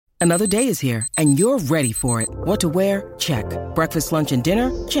Another day is here, and you're ready for it. What to wear? Check. Breakfast, lunch, and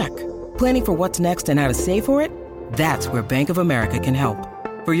dinner? Check. Planning for what's next and how to save for it? That's where Bank of America can help.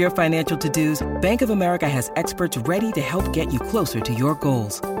 For your financial to-dos, Bank of America has experts ready to help get you closer to your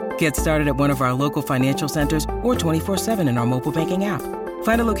goals. Get started at one of our local financial centers or 24/7 in our mobile banking app.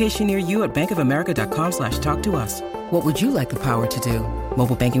 Find a location near you at bankofamerica.com/talktous. What would you like the power to do?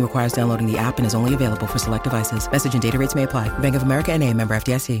 Mobile banking requires downloading the app and is only available for select devices. Message and data rates may apply. Bank of America N.A., member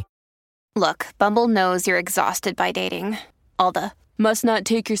FDIC. Look, Bumble knows you're exhausted by dating. All the must not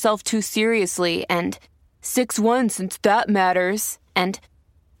take yourself too seriously and 6'1" since that matters. And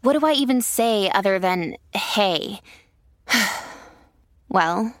what do I even say other than hey?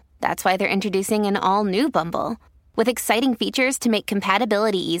 Well, that's why they're introducing an all-new Bumble with exciting features to make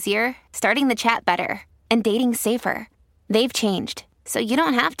compatibility easier, starting the chat better, and dating safer. They've changed, so you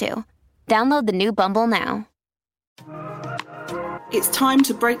don't have to. Download the new Bumble now. It's time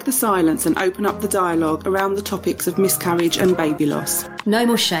to break the silence and open up the dialogue around the topics of miscarriage and baby loss. No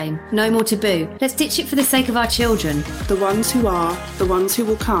more shame, no more taboo. Let's ditch it for the sake of our children. The ones who are, the ones who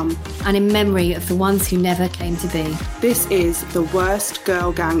will come. And in memory of the ones who never came to be. This is the Worst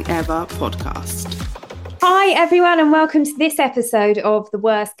Girl Gang Ever podcast. Hi everyone and welcome to this episode of the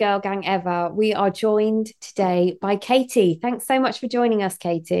Worst Girl Gang Ever. We are joined today by Katie. Thanks so much for joining us,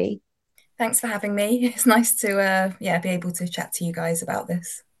 Katie. Thanks for having me. It's nice to be able to chat to you guys about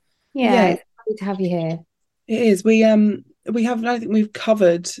this. Yeah, it's lovely to have you here. It is. I think we've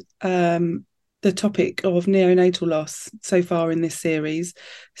covered the topic of neonatal loss so far in this series.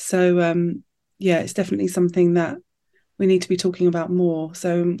 So it's definitely something that we need to be talking about more.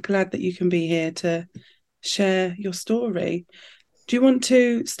 So I'm glad that you can be here to share your story. Do you want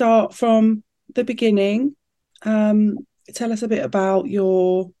to start from the beginning? Tell us a bit about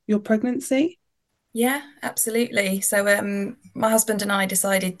your pregnancy. Yeah, absolutely. So my husband and I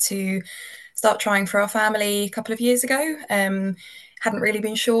decided to start trying for our family a couple of years ago. Hadn't really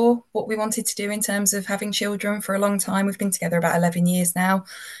been sure what we wanted to do in terms of having children for a long time. We've been together about 11 years now.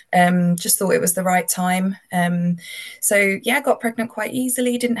 Just thought it was the right time. Got pregnant quite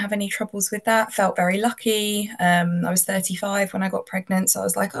easily, didn't have any troubles with that, felt very lucky. I was 35 when I got pregnant, so I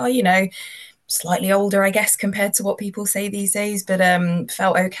was like, slightly older, I guess, compared to what people say these days, but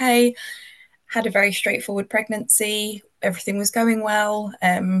felt okay. Had a very straightforward pregnancy. Everything was going well.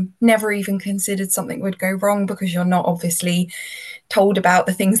 Never even considered something would go wrong because you're not obviously told about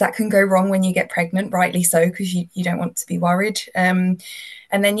the things that can go wrong when you get pregnant, rightly so, because you don't want to be worried.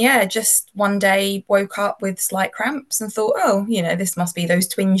 Just one day woke up with slight cramps and thought, this must be those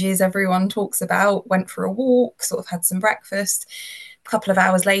twinges everyone talks about. Went for a walk, sort of had some breakfast. A couple of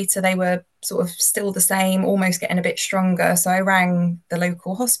hours later, they were sort of still the same, almost getting a bit stronger. So I rang the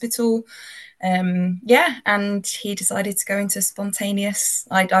local hospital. And he decided to go into spontaneous.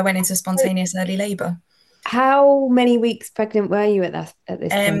 I went into spontaneous early labour. How many weeks pregnant were you at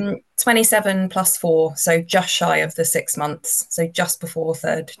this point? 27 plus 4, so just shy of the 6 months. So just before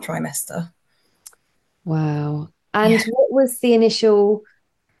third trimester. Wow. And what was the initial?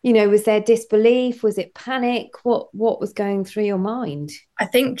 Was there disbelief? Was it panic? What was going through your mind? I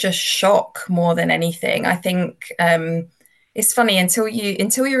think just shock more than anything. I think it's funny until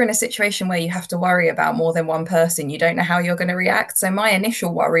you're in a situation where you have to worry about more than one person, you don't know how you're going to react. So my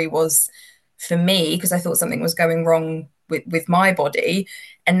initial worry was for me, because I thought something was going wrong with my body.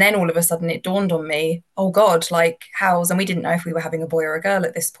 And then all of a sudden it dawned on me, oh God, and we didn't know if we were having a boy or a girl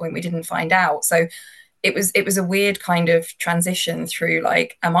at this point. We didn't find out. So it was a weird kind of transition through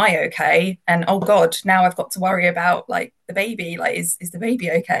am I okay? And oh God, now I've got to worry about the baby, is the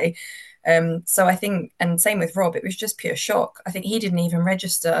baby okay? So I think, and same with Rob, it was just pure shock. I think he didn't even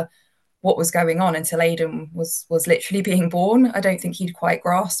register what was going on until Aidan was literally being born. I don't think he'd quite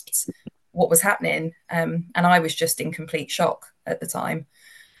grasped what was happening. And I was just in complete shock at the time.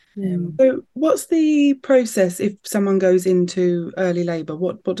 So what's the process if someone goes into early labour?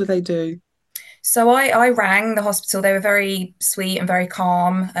 What do they do? So I rang the hospital. They were very sweet and very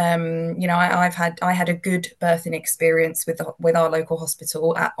calm. I had a good birthing experience with our local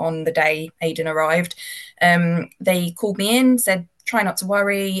hospital on the day Aidan arrived. They called me in, said, try not to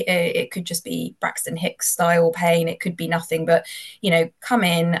worry. It could just be Braxton Hicks style pain. It could be nothing, but come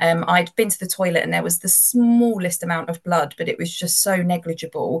in. I'd been to the toilet and there was the smallest amount of blood, but it was just so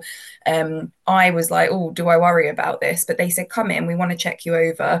negligible. I was like, oh, do I worry about this? But they said, come in, we want to check you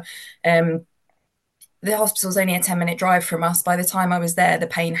over. The hospital's only a 10-minute drive from us. By the time I was there, the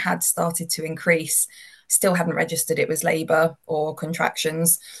pain had started to increase. Still hadn't registered it was labour or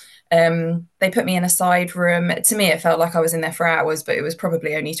contractions. They put me in a side room. To me, it felt like I was in there for hours, but it was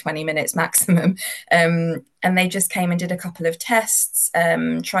probably only 20 minutes maximum. And they just came and did a couple of tests,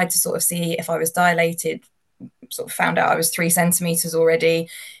 tried to sort of see if I was dilated, sort of found out I was 3 centimeters already.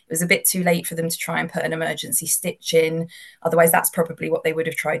 It was a bit too late for them to try and put an emergency stitch in. Otherwise, that's probably what they would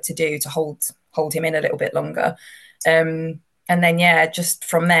have tried to do to hold him in a little bit longer. And then, yeah, just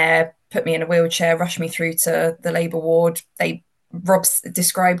from there, put me in a wheelchair, rushed me through to the labour ward. Rob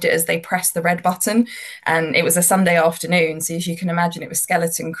described it as they pressed the red button, and it was a Sunday afternoon. So as you can imagine, it was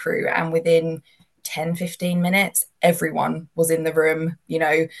skeleton crew. And within 10-15 minutes, everyone was in the room,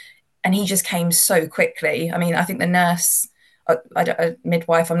 and he just came so quickly. I mean, I think the nurse, a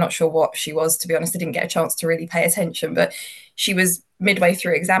midwife, I'm not sure what she was, to be honest. I didn't get a chance to really pay attention, but she was midway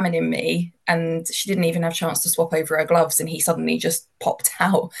through examining me and she didn't even have a chance to swap over her gloves, and he suddenly just popped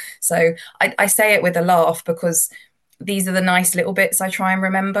out. So I say it with a laugh because these are the nice little bits I try and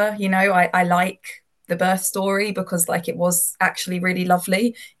remember. I like the birth story because it was actually really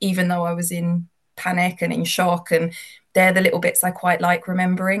lovely, even though I was in panic and in shock, and they're the little bits I quite like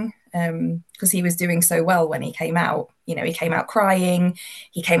remembering, because he was doing so well when he came out. He came out crying,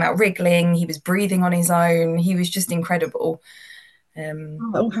 he came out wriggling, he was breathing on his own. He was just incredible. It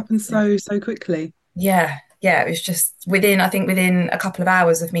all happened so quickly. Yeah, it was just within a couple of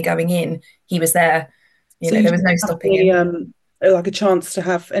hours of me going in, he was there. So there was no stopping him. Like a chance to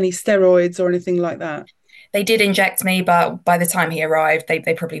have any steroids or anything like that? They did inject me, but by the time he arrived,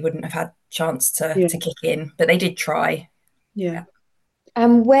 they probably wouldn't have had chance to kick in, but they did try. Yeah.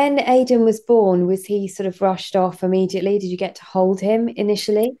 And when Aidan was born, was he sort of rushed off immediately? Did you get to hold him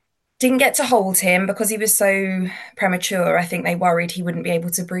initially? Didn't get to hold him because he was so premature. I think they worried he wouldn't be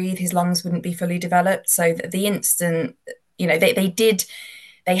able to breathe, his lungs wouldn't be fully developed. So the instant, they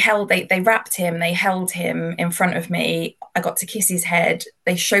wrapped him, they held him in front of me. I got to kiss his head.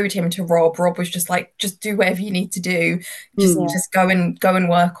 They showed him to Rob. Rob was just like, just do whatever you need to do. Just go and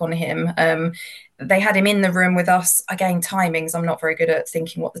work on him. They had him in the room with us. Again, timings, I'm not very good at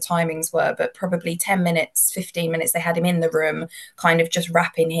thinking what the timings were, but probably 10 minutes, 15 minutes, they had him in the room, kind of just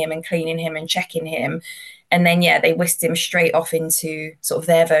wrapping him and cleaning him and checking him. And then, they whisked him straight off into sort of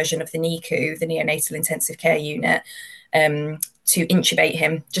their version of the NICU, the Neonatal Intensive Care Unit, to intubate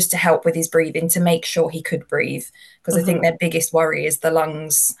him, just to help with his breathing, to make sure he could breathe. Because I think their biggest worry is the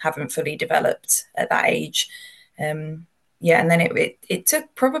lungs haven't fully developed at that age. And then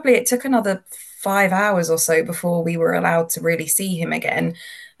it took another 5 hours or so before we were allowed to really see him again,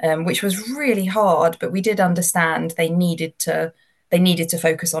 which was really hard. But we did understand they needed to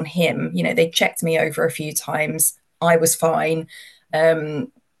focus on him. They checked me over a few times. I was fine.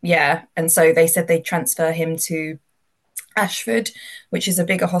 And so they said they'd transfer him to Ashford, which is a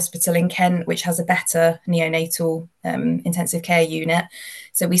bigger hospital in Kent, which has a better neonatal intensive care unit.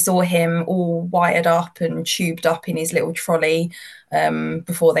 So we saw him all wired up and tubed up in his little trolley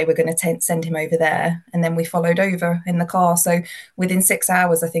before they were going to send him over there. And then we followed over in the car. So within 6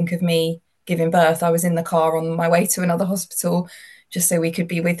 hours, I think, of me giving birth, I was in the car on my way to another hospital just so we could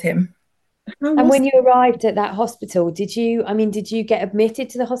be with him. And when you arrived at that hospital, did you get admitted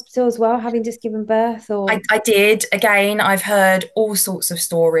to the hospital as well, having just given birth? Or I did. Again, I've heard all sorts of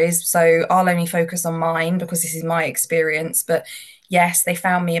stories, so I'll only focus on mine because this is my experience. But yes, they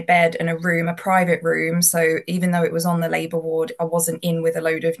found me a bed and a room, a private room. So even though it was on the labour ward, I wasn't in with a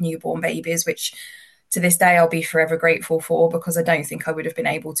load of newborn babies, which to this day I'll be forever grateful for, because I don't think I would have been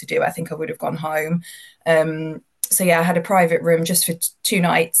able to do it. I think I would have gone home. So I had a private room just for 2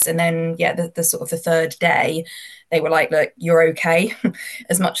 nights, and then the sort of the third day, they were like, "Look, you're okay.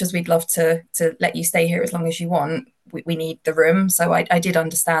 As much as we'd love to let you stay here as long as you want, we need the room." So I did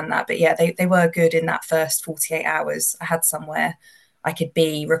understand that, but they were good in that first 48 hours. I had somewhere I could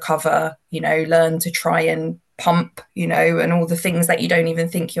be, recover, learn to try and pump, and all the things that you don't even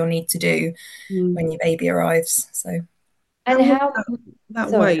think you'll need to do when your baby arrives. So. And how that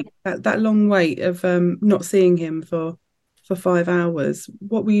wait, that long wait of not seeing him for 5 hours,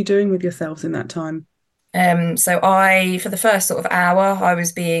 what were you doing with yourselves in that time? So for the first sort of hour, I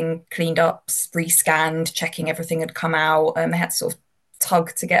was being cleaned up, re-scanned, checking everything had come out. They had to sort of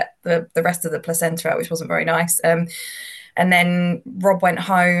tug to get the rest of the placenta out, which wasn't very nice. And then Rob went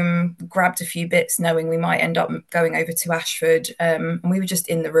home, grabbed a few bits, knowing we might end up going over to Ashford. And we were just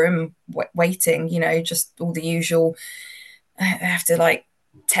in the room waiting, just all the usual. I have to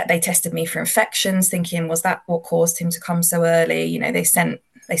they tested me for infections, thinking, was that what caused him to come so early? They sent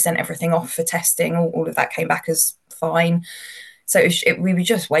everything off for testing. All of that came back as fine. So we were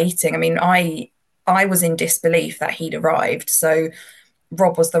just waiting. I mean, I was in disbelief that he'd arrived. So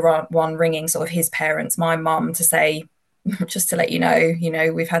Rob was the one ringing sort of his parents, my mum, to say, just to let you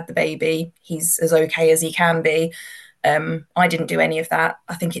know, we've had the baby. He's as okay as he can be. I didn't do any of that.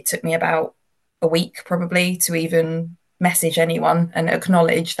 I think it took me about a week probably to even message anyone and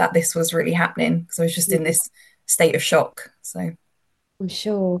acknowledge that this was really happening, because I was just in this state of shock. So I'm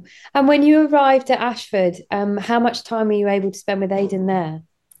sure. And when you arrived at Ashford, how much time were you able to spend with Aidan there?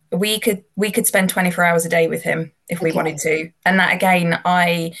 we could spend 24 hours a day with him if we wanted Okay. to. And that again,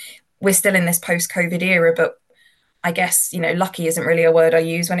 we're still in this post-COVID era, but I guess, lucky isn't really a word I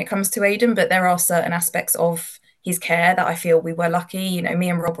use when it comes to Aidan, but there are certain aspects of his care that I feel we were lucky. Me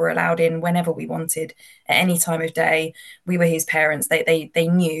and Rob were allowed in whenever we wanted, at any time of day. We were his parents. They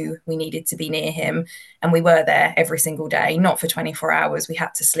knew we needed to be near him, and we were there every single day, not for 24 hours. We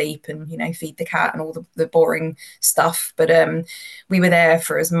had to sleep and, feed the cat and all the boring stuff. But we were there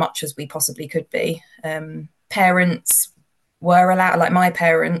for as much as we possibly could be. Parents were allowed, like my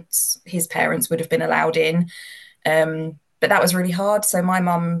parents, his parents would have been allowed in. But that was really hard. So my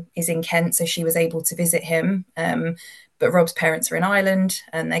mum is in Kent, so she was able to visit him. But Rob's parents are in Ireland,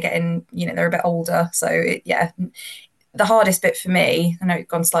 and they're getting, they're a bit older. So the hardest bit for me, I know it's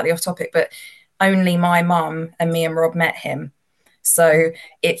gone slightly off topic, but only my mum and me and Rob met him. So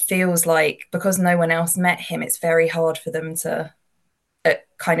it feels like, because no one else met him, it's very hard for them to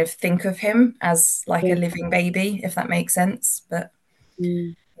kind of think of him as like a Yeah. living baby, if that makes sense. But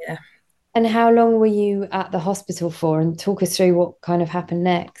Mm. yeah. And how long were you at the hospital for? And talk us through what kind of happened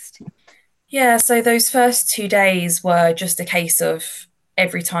next. Yeah, so those first 2 days were just a case of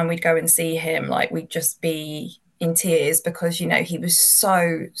every time we'd go and see him, like we'd just be in tears, because, he was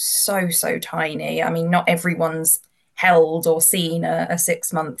so, so, so tiny. I mean, not everyone's held or seen a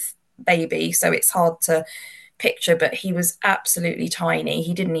 6-month baby, so it's hard to picture, but he was absolutely tiny.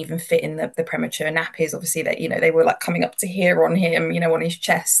 He didn't even fit in the premature nappies, obviously, that, they were like coming up to here on him, on his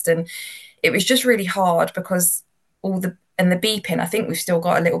chest. And it was just really hard because the beeping, I think we've still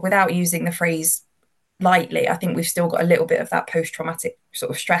got a little, without using the phrase lightly, I think we've still got a little bit of that post-traumatic sort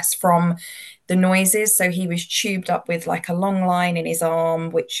of stress from the noises. So he was tubed up with like a long line in his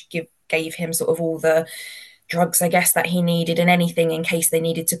arm, which gave him sort of all the drugs, I guess, that he needed, and anything in case they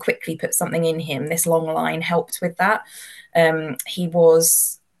needed to quickly put something in him. This long line helped with that. He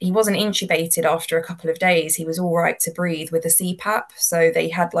wasn't intubated after a couple of days. He was all right to breathe with a CPAP. So they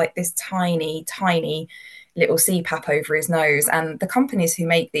had like this tiny, tiny little CPAP over his nose. And the companies who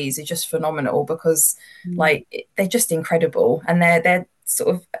make these are just phenomenal, because like they're just incredible. And they're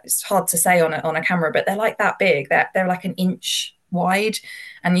sort of, it's hard to say on a camera, but they're like that big. They're like an inch wide,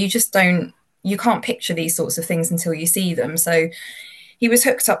 and you can't picture these sorts of things until you see them. So he was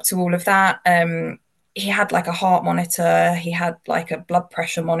hooked up to all of that. He had like a heart monitor, he had like a blood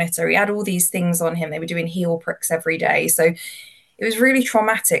pressure monitor, he had all these things on him. They were doing heel pricks every day. So it was really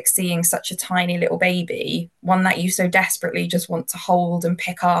traumatic seeing such a tiny little baby, one that you so desperately just want to hold and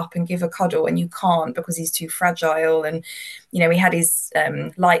pick up and give a cuddle, and you can't because he's too fragile. And, he had his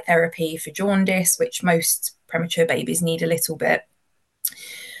light therapy for jaundice, which most premature babies need a little bit.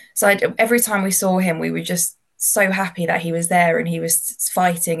 So every time we saw him, we were just so happy that he was there and he was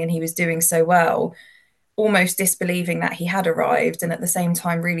fighting and he was doing so well, almost disbelieving that he had arrived, and at the same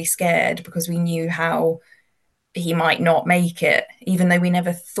time really scared, because we knew how he might not make it, even though we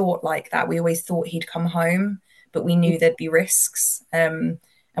never thought like that. We always thought he'd come home, but we knew there'd be risks. And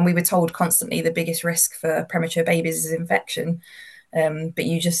we were told constantly the biggest risk for premature babies is infection. But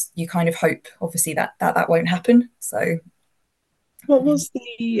you kind of hope, obviously, that won't happen. So What was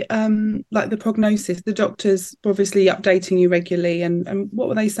the like the prognosis? The doctors were obviously updating you regularly, and what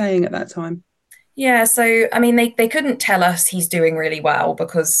were they saying at that time? yeah, so I mean, they couldn't tell us he's doing really well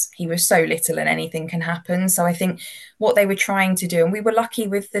because he was so little and anything can happen. So I think what they were trying to do, and we were lucky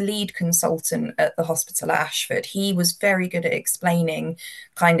with the lead consultant at the hospital at Ashford, he was very good at explaining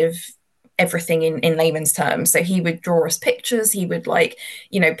kind of everything in layman's terms. So he would draw us pictures, he would like,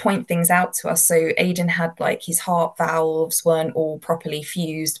 point things out to us. So Aidan had like his heart valves weren't all properly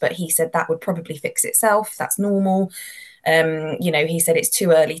fused, but he said that would probably fix itself. That's normal. He said it's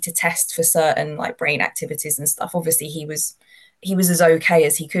too early to test for certain like brain activities and stuff. Obviously, he was as okay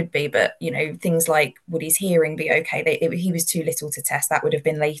as he could be, but things like would his hearing be okay? He was too little to test. That would have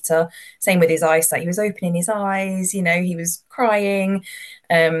been later. Same with his eyesight. He was opening his eyes. He was crying.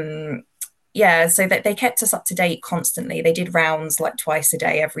 Yeah, so that they kept us up to date constantly. They did rounds like twice a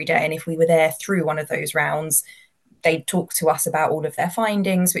day, every day, and if we were there through one of those rounds, they'd talk to us about all of their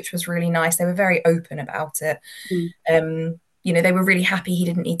findings, which was really nice. They were very open about it. Mm. They were really happy he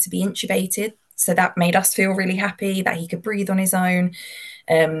didn't need to be intubated. So that made us feel really happy that he could breathe on his own.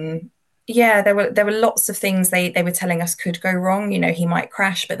 Yeah, there were lots of things they were telling us could go wrong. You know, he might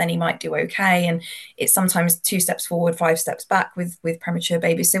crash, but then he might do okay. And it's sometimes 2 steps forward, 5 steps back with premature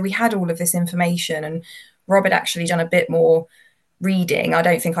babies. So we had all of this information, and Rob had actually done a bit more reading. I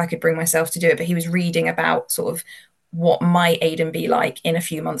don't think I could bring myself to do it, but he was reading about sort of what might Aiden be like in a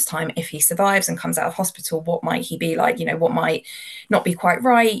few months' time if he survives and comes out of hospital. What might he be like? You know, what might not be quite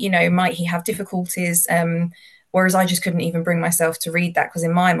right? You know, might he have difficulties? Whereas I just couldn't even bring myself to read that, because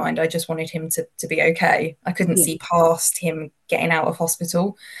in my mind, I just wanted him to be okay. I couldn't Yeah. see past him getting out of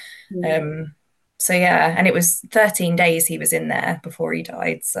hospital. Yeah. So yeah, and it was 13 days he was in there before he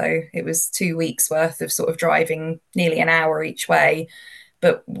died. So it was 2 weeks worth of sort of driving nearly an hour each way.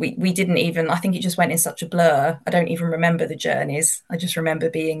 But we didn't even, I think it just went in such a blur. I don't even remember the journeys. I just remember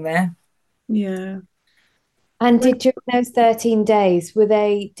being there. Yeah. And did during those 13 days,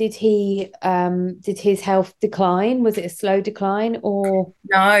 did his health decline? Was it a slow decline or?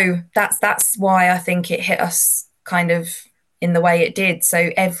 No, that's why I think it hit us kind of in the way it did.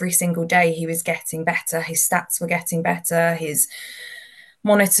 So every single day he was getting better. His stats were getting better. His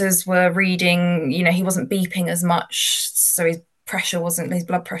monitors were reading, you know, he wasn't beeping as much. So his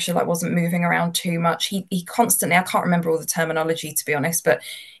blood pressure like wasn't moving around too much. He constantly, I can't remember all the terminology to be honest, but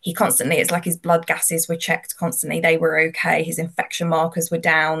he constantly, it's like his blood gases were checked constantly. They were okay. His infection markers were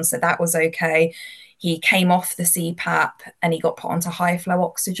down. So that was okay. He came off the CPAP and he got put onto high flow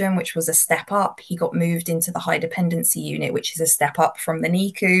oxygen, which was a step up. He got moved into the high dependency unit, which is a step up from the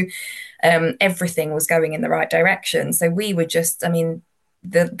NICU. Everything was going in the right direction. So we were just, I mean,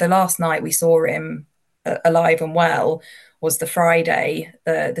 the last night we saw him alive and well was the Friday,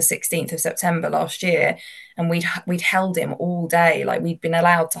 the 16th of September last year, and we'd held him all day. Like we'd been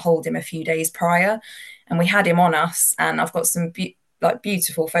allowed to hold him a few days prior, and we had him on us. And I've got some like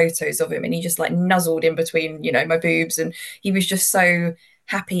beautiful photos of him, and he just like nuzzled in between, you know, my boobs, and he was just so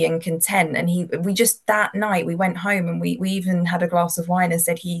happy and content. And we just that night we went home and we even had a glass of wine and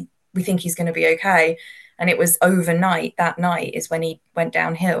said we think he's going to be okay. And it was overnight, that night is when he went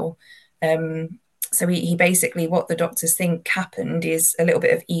downhill. So he basically, what the doctors think happened is a little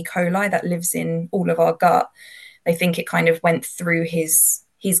bit of E. coli that lives in all of our gut. They think it kind of went through his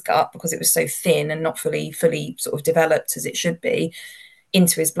gut because it was so thin and not fully sort of developed as it should be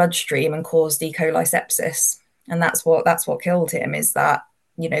into his bloodstream and caused E. coli sepsis. And that's what killed him, is that,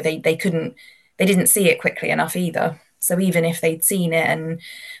 you know, they didn't see it quickly enough either. So even if they'd seen it and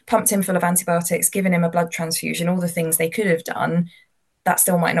pumped him full of antibiotics, given him a blood transfusion, all the things they could have done, that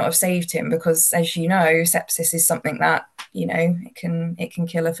still might not have saved him, because as you know, sepsis is something that, you know, it can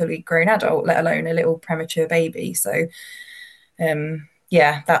kill a fully grown adult, let alone a little premature baby. So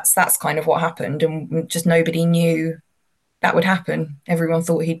yeah, that's kind of what happened, and just nobody knew that would happen. Everyone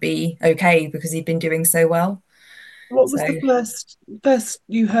thought he'd be okay because he'd been doing so well. What was So the first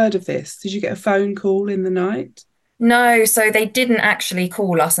you heard of this? Did you get a phone call in the night? no, so they didn't actually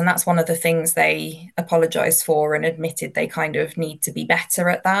call us, and that's one of the things they apologized for and admitted they kind of need to be better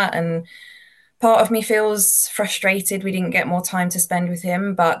at that. And part of me feels frustrated we didn't get more time to spend with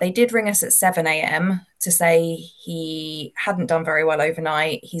him, but they did ring us at 7 a.m. to say he hadn't done very well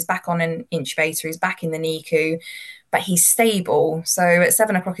overnight. He's back on an incubator, he's back in the NICU, but he's stable. So at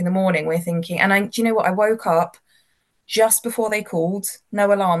 7 o'clock in the morning, we're thinking, do you know what? I woke up just before they called,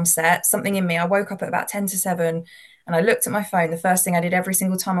 no alarm set, something in me. I woke up at about 10 to 7 and I looked at my phone. The first thing I did every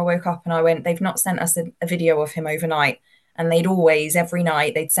single time I woke up, and I went, they've not sent us a video of him overnight. And they'd always, every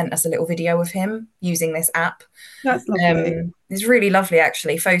night, they'd sent us a little video of him using this app. That's lovely. It's really lovely,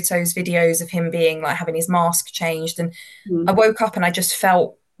 actually. Photos, videos of him being like having his mask changed. And I Mm. woke up and I just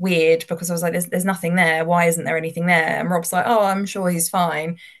felt weird because I was like, there's nothing there. Why isn't there anything there? And Rob's like, oh, I'm sure he's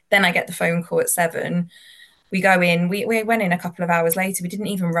fine. Then I get the phone call at 7. We go in, we went in a couple of hours later. We didn't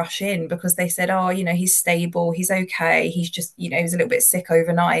even rush in because they said, oh, you know, he's stable, he's okay. He's just, you know, he was a little bit sick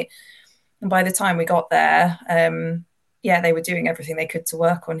overnight. And by the time we got there, yeah, they were doing everything they could to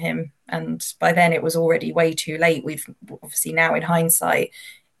work on him. And by then it was already way too late. We've obviously now in hindsight,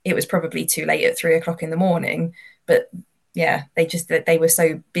 it was probably too late at 3 o'clock in the morning. But yeah, they were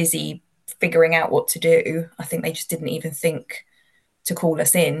so busy figuring out what to do. I think they just didn't even think to call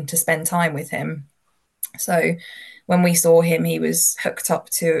us in to spend time with him. So when we saw him, he was hooked up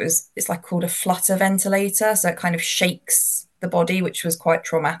to, it's like called a flutter ventilator. So it kind of shakes the body, which was quite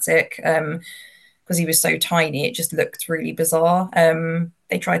traumatic. Because he was so tiny, it just looked really bizarre.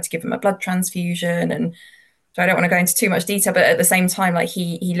 They tried to give him a blood transfusion, and so I don't want to go into too much detail, but at the same time, like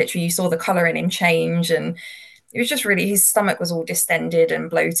he literally, you saw the color in him change, and it was just really, his stomach was all distended and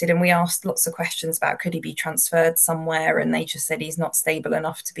bloated. And we asked lots of questions about could he be transferred somewhere, and they just said he's not stable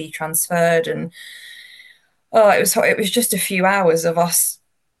enough to be transferred. And oh, it was just a few hours of us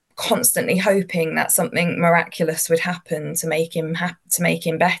constantly hoping that something miraculous would happen to make him to make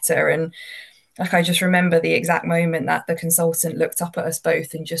him better. And like, I just remember the exact moment that the consultant looked up at us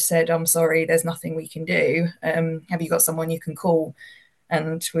both and just said, "I'm sorry, there's nothing we can do. Have you got someone you can call?"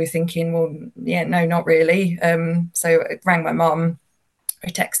 And we were thinking, well, yeah, no, not really. So I rang my mum, I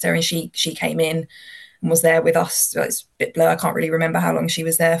texted her, and she came in and was there with us. It's a bit blur, I can't really remember how long she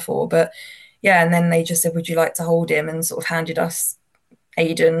was there for, but yeah. And then they just said, "Would you like to hold him?" And sort of handed us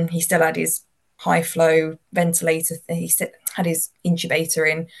Aiden. He still had his high flow ventilator, he had his incubator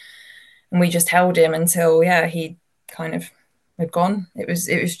in, and we just held him until, yeah, he kind of had gone. It was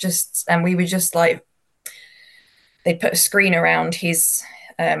just, and we were just like, they put a screen around his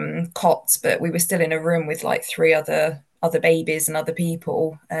cot, but we were still in a room with like three other babies and other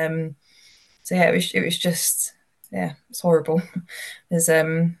people. So yeah, it was just, yeah, it's horrible. There's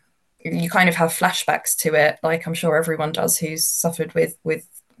you kind of have flashbacks to it, like I'm sure everyone does who's suffered with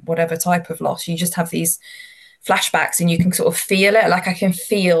whatever type of loss. You just have these flashbacks and you can sort of feel it. Like I can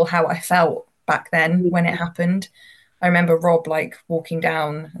feel how I felt back then when it happened. I remember Rob like walking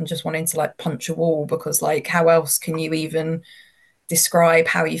down and just wanting to like punch a wall, because like how else can you even describe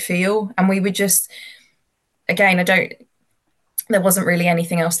how you feel? And we were just, again, there wasn't really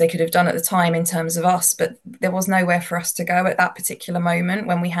anything else they could have done at the time in terms of us, but there was nowhere for us to go at that particular moment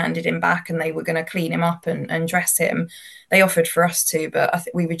when we handed him back and they were going to clean him up and dress him. They offered for us to, but I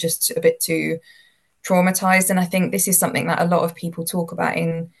think we were just a bit too traumatized. And I think this is something that a lot of people talk about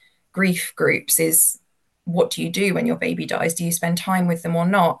in grief groups is, what do you do when your baby dies? Do you spend time with them or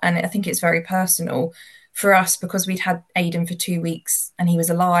not? And I think it's very personal for us, because we'd had Aiden for 2 weeks and he was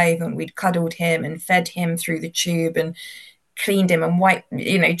alive, and we'd cuddled him and fed him through the tube and cleaned him and wiped,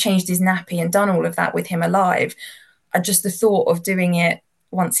 changed his nappy and done all of that with him alive. The thought of doing it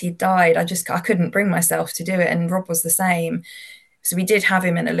once he died, I couldn't bring myself to do it. And Rob was the same. So we did have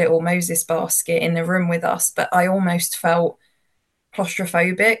him in a little Moses basket in the room with us, but I almost felt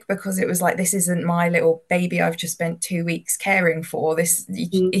claustrophobic, because it was like, this isn't my little baby I've just spent 2 weeks caring for.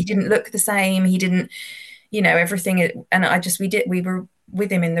 He didn't look the same. He didn't, everything. And we were with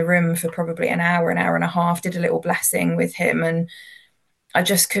him in the room for probably an hour and a half, did a little blessing with him. And I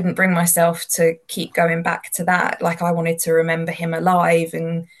just couldn't bring myself to keep going back to that. Like, I wanted to remember him alive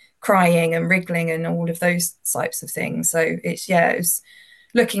and crying and wriggling and all of those types of things. So it was,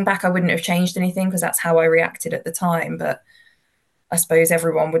 looking back, I wouldn't have changed anything, because that's how I reacted at the time. But I suppose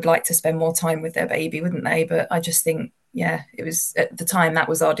everyone would like to spend more time with their baby, wouldn't they? But I just think, yeah, it was, at the time, that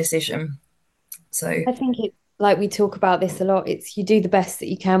was our decision. So I think it's like, we talk about this a lot. It's, you do the best that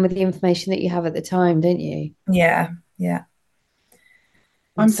you can with the information that you have at the time, don't you? yeah.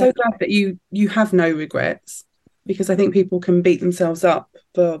 I'm so glad that you have no regrets, because I think people can beat themselves up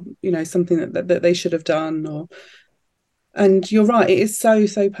for, something that they should have done, and you're right, it is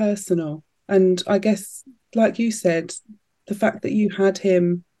so personal. And I guess, like you said, the fact that you had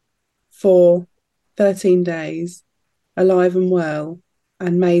him for 13 days alive and well,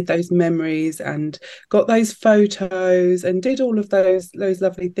 and made those memories and got those photos and did all of those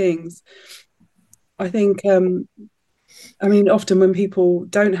lovely things. I think often when people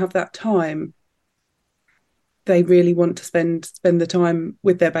don't have that time, they really want to spend the time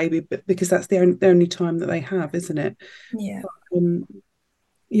with their baby, because that's the only time that they have, isn't it? Yeah.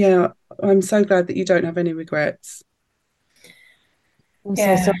 Yeah, I'm so glad that you don't have any regrets. I'm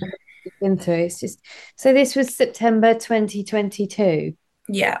so sorry you've been through. It's just, so this was September 2022.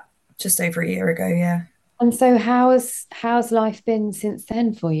 Yeah, just over a year ago, yeah. And so how's life been since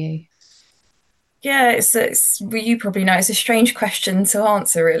then for you? Yeah, well, you probably know, it's a strange question to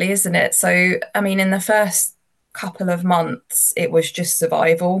answer, really, isn't it? So, I mean, in the first couple of months, it was just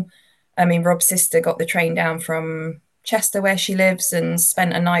survival. I mean, Rob's sister got the train down from Chester, where she lives, and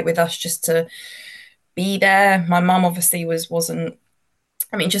spent a night with us just to be there. My mum obviously wasn't.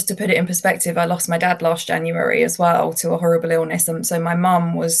 I mean, just to put it in perspective, I lost my dad last January as well to a horrible illness, and so my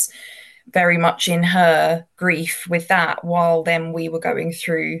mum was very much in her grief with that, while then we were going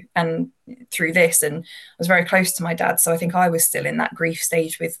through this. And I was very close to my dad, so I think I was still in that grief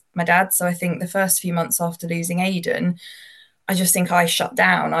stage with my dad. So I think the first few months after losing Aiden, I just think I shut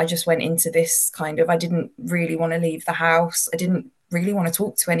down. I just went into this kind of, I didn't really want to leave the house. I didn't really want to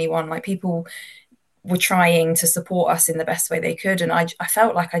talk to anyone. Like, people were trying to support us in the best way they could, and I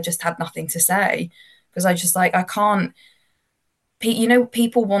felt like I just had nothing to say, because I just, like, I can't.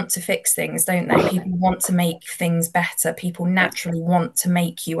 People want to fix things, don't they? People want to make things better. People naturally want to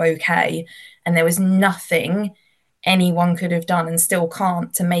make you okay. And there was nothing anyone could have done, and still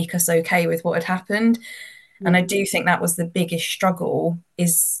can't, to make us okay with what had happened. And I do think that was the biggest struggle,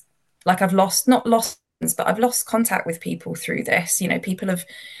 is like, I've lost, not lost, but I've lost contact with people through this. People have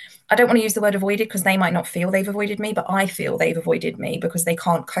I don't want to use the word avoided because they might not feel they've avoided me, but I feel they've avoided me because they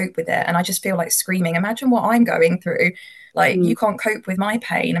can't cope with it. And I just feel like screaming, imagine what I'm going through. Like, you can't cope with my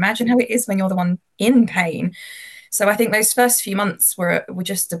pain. Imagine how it is when you're the one in pain. So I think those first few months were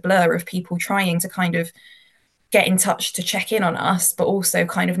just a blur of people trying to kind of get in touch to check in on us, but also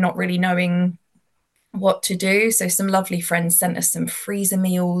kind of not really knowing what to do. So some lovely friends sent us some freezer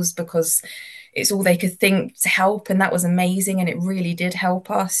meals because it's all they could think to help. And that was amazing. And it really did help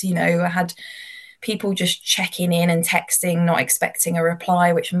us. You know, I had people just checking in and texting, not expecting a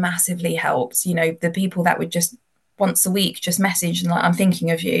reply, which massively helps. You know, the people that would just once a week just message and like, I'm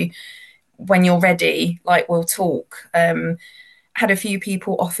thinking of you, when you're ready, like we'll talk. Had a few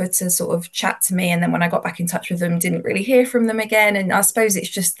people offer to sort of chat to me, and then when I got back in touch with them, didn't really hear from them again. And I suppose it's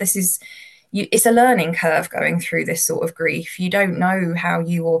just it's a learning curve going through this sort of grief. You don't know how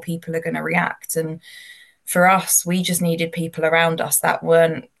you or people are going to react. And for us, we just needed people around us that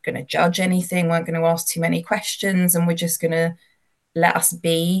weren't going to judge anything, weren't going to ask too many questions, and were just going to let us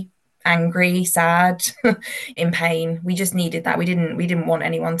be angry, sad, in pain. We just needed that. We didn't want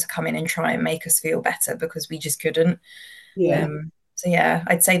anyone to come in and try and make us feel better because we just couldn't. Yeah. So yeah,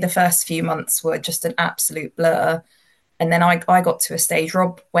 I'd say the first few months were just an absolute blur. And then I got to a stage,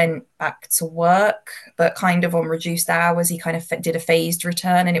 Rob went back to work, but kind of on reduced hours. He kind of did a phased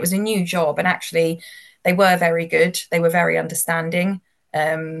return, and it was a new job. And actually, they were very good. They were very understanding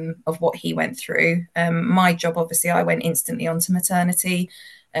of what he went through. My job, obviously, I went instantly onto maternity,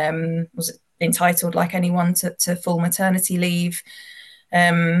 was entitled like anyone to full maternity leave.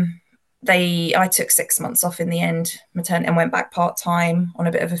 I took 6 months off in the end, maternity, and went back part-time on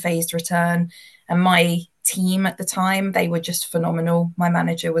a bit of a phased return. And my team at the time, they were just phenomenal. My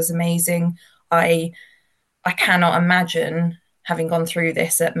manager was amazing. I cannot imagine having gone through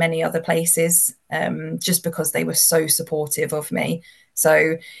this at many other places, just because they were so supportive of me.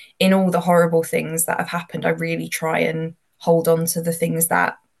 So in all the horrible things that have happened, I really try and hold on to the things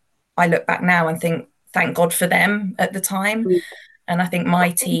that I look back now and think, thank God for them at the time. And I think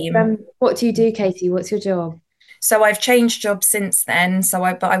my team. What do you do, Katie? What's your job? So I've changed jobs since then.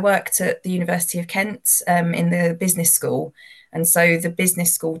 But I worked at the University of Kent, in the business school. And so the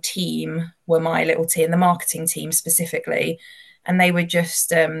business school team were my little team, the marketing team specifically. And they were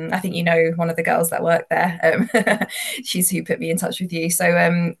just, I think you know one of the girls that worked there. She's who put me in touch with you.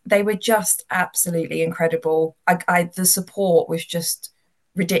 So they were just absolutely incredible. The support was just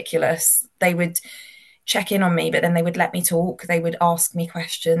ridiculous. They would check in on me, but then they would let me talk. They would ask me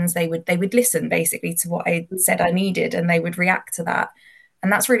questions. They would listen basically to what I said I needed, and they would react to that.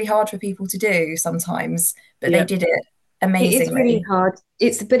 And that's really hard for people to do sometimes, but they did it amazingly. It is really hard.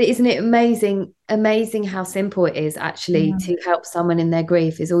 But isn't it amazing how simple it is actually to help someone in their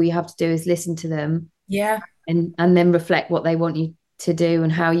grief? Is all you have to do is listen to them. Yeah. And then reflect what they want you to do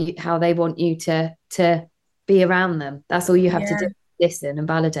and how they want you to be around them. That's all you have to do, listen and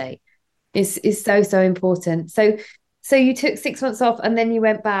validate. Is so important. So you took 6 months off and then you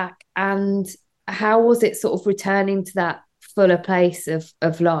went back, and how was it sort of returning to that fuller place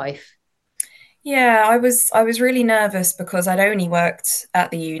of life? Yeah, I was really nervous because I'd only worked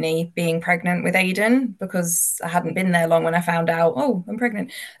at the uni being pregnant with Aidan, because I hadn't been there long when I found out, oh, I'm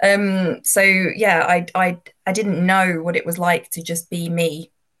pregnant. So yeah, I didn't know what it was like to just be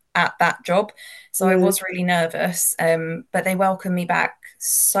me at that job. So I was really nervous. But they welcomed me back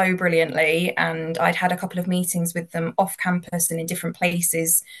so brilliantly, and I'd had a couple of meetings with them off campus and in different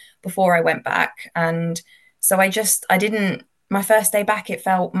places before I went back. And so I didn't, my first day back, it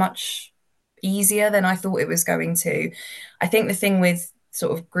felt much easier than I thought it was going to. I think the thing with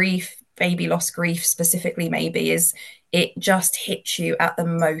sort of grief, baby loss grief specifically, maybe, is it just hits you at the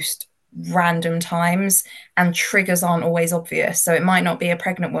most random times, and triggers aren't always obvious. So it might not be a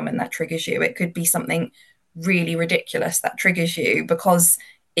pregnant woman that triggers you. It could be something really ridiculous that triggers you because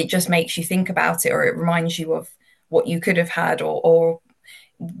it just makes you think about it, or it reminds you of what you could have had, or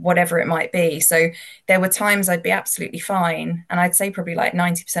whatever it might be. So there were times I'd be absolutely fine. And I'd say probably like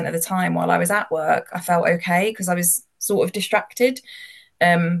 90% of the time while I was at work, I felt okay because I was sort of distracted.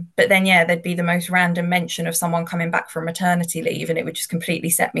 But then, yeah, there'd be the most random mention of someone coming back from maternity leave, and it would just completely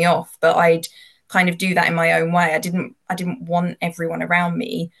set me off. But I'd kind of do that in my own way. I didn't want everyone around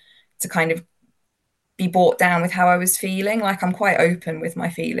me to kind of be brought down with how I was feeling. Like, I'm quite open with my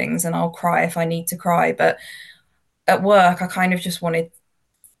feelings and I'll cry if I need to cry. But at work,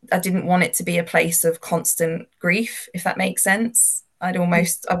 I didn't want it to be a place of constant grief, if that makes sense. I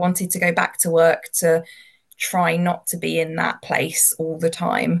wanted to go back to work to try not to be in that place all the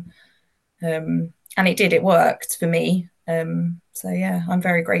time. And it worked for me. So yeah, I'm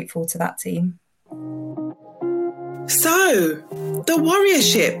very grateful to that team. So, The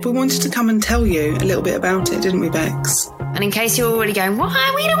Warriorship. We wanted to come and tell you a little bit about it, didn't we, Bex? And in case you're already going,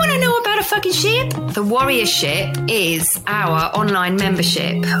 why? We don't want to know about a fucking ship. The Warriorship is our online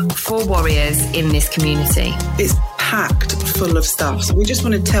membership for warriors in this community. It's packed full of stuff. So we just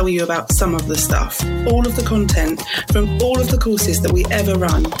want to tell you about some of the stuff. All of the content from all of the courses that we ever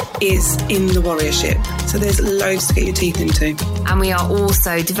run is in the Warriorship. So there's loads to get your teeth into. And we are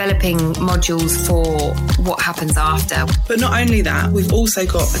also developing modules for what happens after. But not only that, we've also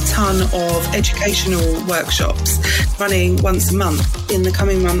got a ton of educational workshops running once a month. In the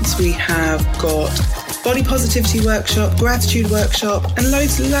coming months, we have got body positivity workshop, gratitude workshop, and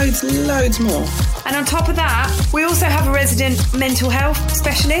loads more. And on top of that, we also have a resident mental health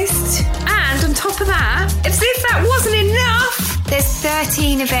specialist. And on top of that, as if that wasn't enough, there's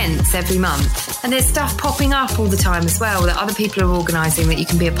 13 events every month. And there's stuff popping up all the time as well that other people are organising that you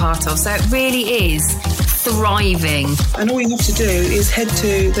can be a part of. So it really is thriving. And all you have to do is head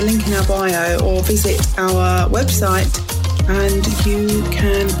to the link in our bio or visit our website and you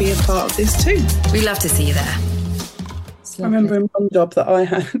can be a part of this too. We love to see you there. I remember in one job that I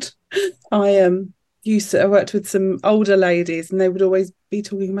had, I worked with some older ladies and they would always be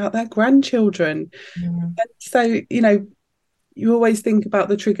talking about their grandchildren. And so, you know, you always think about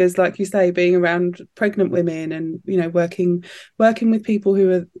the triggers, like you say, being around pregnant women and, you know, working with people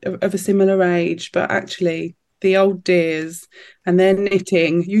who are of a similar age, but actually the old dears and their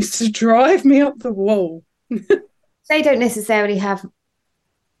knitting used to drive me up the wall. They don't necessarily have,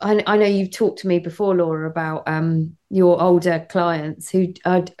 I know you've talked to me before, Laura, about your older clients who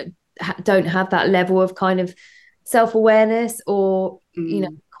don't have that level of kind of self-awareness or, you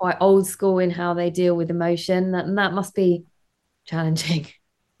know, quite old school in how they deal with emotion. And that must be challenging.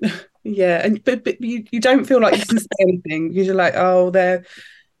 Yeah, but you don't feel like you can say anything. You're like, oh, they're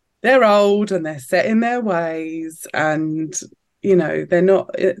old and they're set in their ways, and you know they're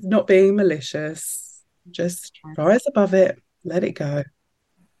not being malicious. Just rise above it, let it go.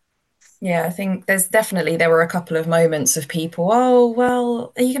 Yeah, I think there were a couple of moments of people, oh,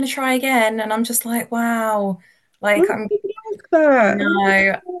 well, are you going to try again? And I'm just like, wow, like I'm like that.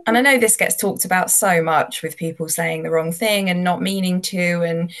 No, and I know this gets talked about so much with people saying the wrong thing and not meaning to,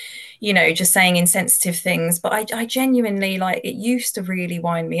 and you know, just saying insensitive things. But I genuinely, like, it used to really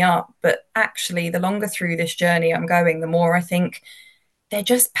wind me up. But actually, the longer through this journey I'm going, the more I think they're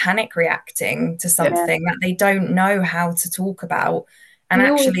just panic reacting to something that they don't know how to talk about. And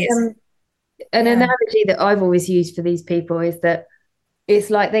actually, an analogy that I've always used for these people is that it's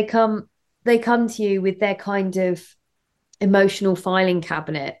like they come to you with their kind of emotional filing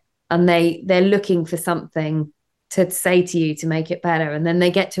cabinet, and they're looking for something to say to you to make it better, and then they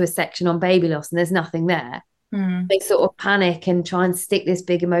get to a section on baby loss and there's nothing there. They sort of panic and try and stick this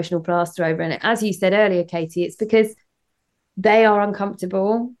big emotional plaster over it. As you said earlier, Katie, it's because they are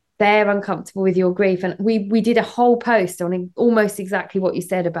uncomfortable. They're uncomfortable with your grief. And we did a whole post on almost exactly what you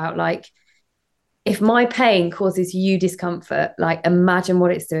said about, like, if my pain causes you discomfort, like, imagine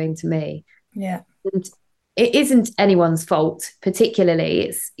what it's doing to me. Yeah. And it isn't anyone's fault, particularly.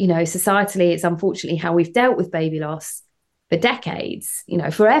 It's, you know, societally, it's unfortunately how we've dealt with baby loss for decades, you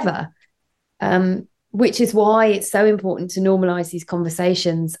know, forever. Which is why it's so important to normalize these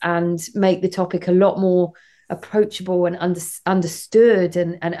conversations and make the topic a lot more approachable and understood,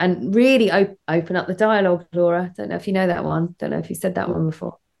 and really open up the dialogue. Laura, don't know if you know that one. Don't know if you said that one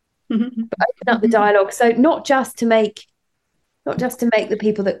before. But open up the dialogue. So not just to make the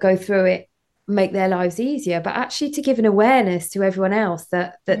people that go through it make their lives easier, but actually to give an awareness to everyone else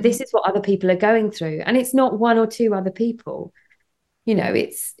that this is what other people are going through. And it's not one or two other people. You know,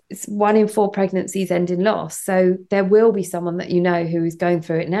 it's 1 in 4 pregnancies end in loss. So there will be someone that you know who is going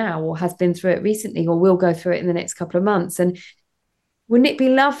through it now, or has been through it recently, or will go through it in the next couple of months. And wouldn't it be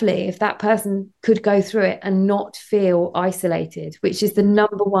lovely if that person could go through it and not feel isolated, which is the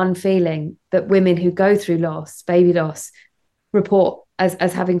number one feeling that women who go through loss, baby loss, report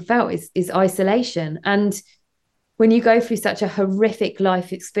as having felt is isolation. And when you go through such a horrific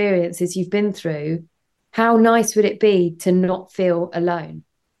life experience as you've been through, how nice would it be to not feel alone?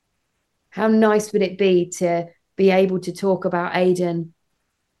 How nice would it be to be able to talk about Aidan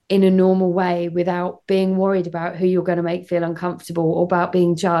in a normal way without being worried about who you're going to make feel uncomfortable, or about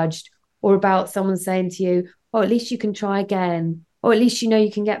being judged, or about someone saying to you, oh, at least you can try again, or at least you know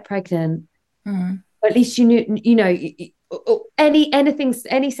you can get pregnant, or at least you know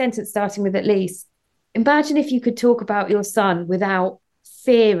any sentence starting with at least. Imagine if you could talk about your son without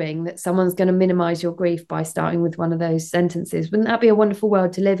fearing that someone's going to minimize your grief by starting with one of those sentences. Wouldn't that be a wonderful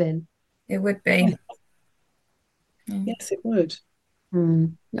world to live in? It would be. Yes, it would. Oh,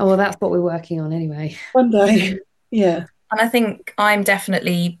 well, that's what we're working on anyway. One day. Yeah. And I think I'm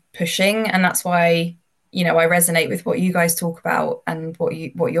definitely pushing, and that's why, I resonate with what you guys talk about and what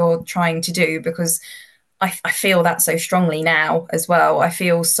you're trying to do, because I feel that so strongly now as well. I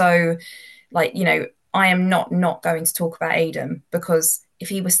feel so like, I am not going to talk about Aidan, because if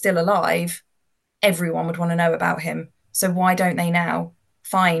he was still alive, everyone would want to know about him. So why don't they now?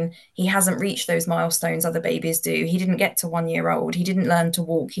 Fine, he hasn't reached those milestones other babies do. He didn't get to 1 year old. He didn't learn to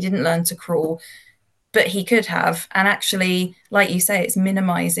walk. He didn't learn to crawl, but he could have. And actually, like you say, it's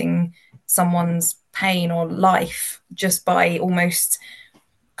minimizing someone's pain or life just by almost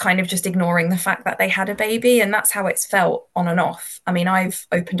kind of just ignoring the fact that they had a baby. And that's how it's felt on and off. I mean, I've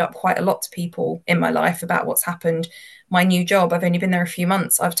opened up quite a lot to people in my life about what's happened. My new job, I've only been there a few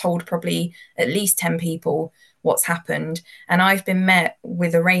months. I've told probably at least 10 people what's happened. And I've been met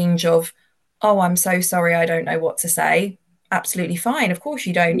with a range of, oh, I'm so sorry, I don't know what to say. Absolutely fine. Of course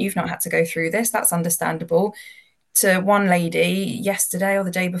you don't. You've not had to go through this. That's understandable. To one lady yesterday or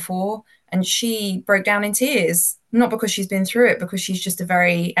the day before, and she broke down in tears, not because she's been through it, because she's just a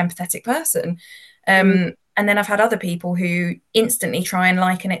very empathetic person. And then I've had other people who instantly try and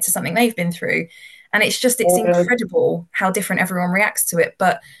liken it to something they've been through. And it's incredible how different everyone reacts to it.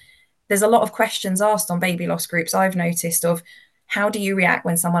 But there's a lot of questions asked on baby loss groups, I've noticed, of how do you react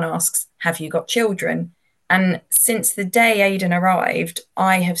when someone asks, have you got children? And since the day Aidan arrived,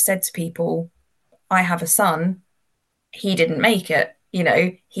 I have said to people, I have a son. He didn't make it,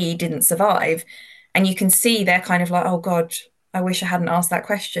 he didn't survive. And you can see they're kind of like, oh God, I wish I hadn't asked that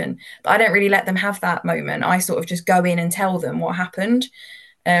question. But I don't really let them have that moment. I sort of just go in and tell them what happened.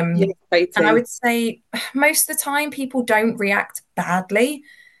 And I would say most of the time people don't react badly.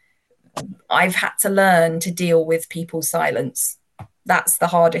 I've had to learn to deal with people's silence. That's the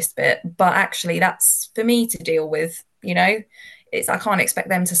hardest bit. But actually, that's for me to deal with, I can't expect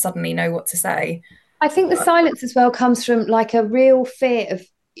them to suddenly know what to say. I think the silence as well comes from like a real fear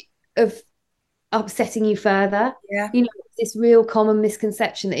of upsetting you further. Yeah. This real common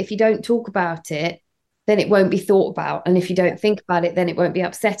misconception that if you don't talk about it, then it won't be thought about. And if you don't think about it, then it won't be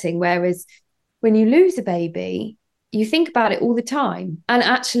upsetting. Whereas when you lose a baby, you think about it all the time. And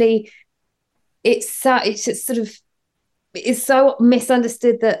actually, it's just sort of, it's so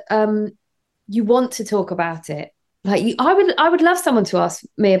misunderstood that you want to talk about it. Like I would love someone to ask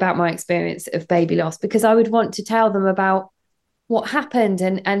me about my experience of baby loss, because I would want to tell them about what happened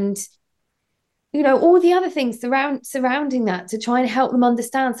and all the other things surrounding that, to try and help them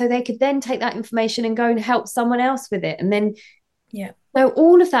understand, so they could then take that information and go and help someone else with it. And then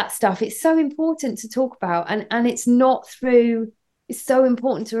all of that stuff, it's so important to talk about, and it's so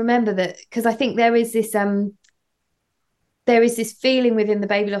important to remember that, because I think there is this feeling within the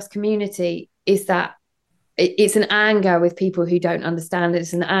baby loss community, is that it's an anger with people who don't understand it.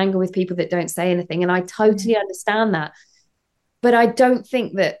 It's an anger with people that don't say anything. And I totally understand that. But I don't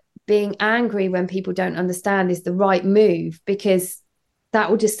think that being angry when people don't understand is the right move, because that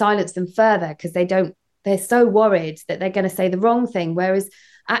will just silence them further, because they're so worried that they're going to say the wrong thing. Whereas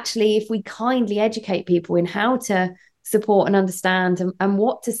actually, if we kindly educate people in how to support and understand and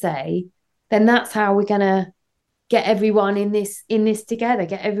what to say, then that's how we're going to get everyone in this together,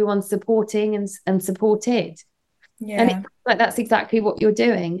 get everyone supporting and supported. And that's exactly what you're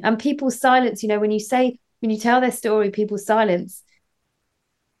doing. And people's silence, when you tell their story, people's silence,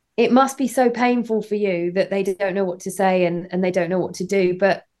 it must be so painful for you that they don't know what to say and they don't know what to do.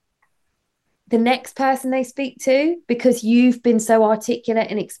 But the next person they speak to, because you've been so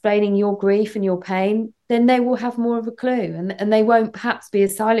articulate in explaining your grief and your pain, then they will have more of a clue, and they won't perhaps be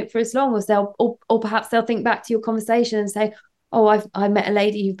as silent for as long as or perhaps they'll think back to your conversation and say, oh, I met a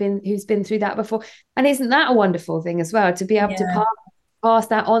lady who's been through that before. And isn't that a wonderful thing as well, to be able to pass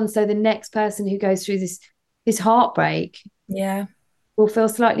that on, so the next person who goes through this heartbreak will feel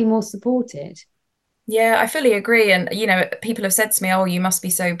slightly more supported. Yeah, I fully agree. And, people have said to me, oh, you must be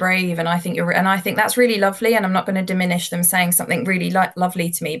so brave. And I think that's really lovely. And I'm not going to diminish them saying something really lovely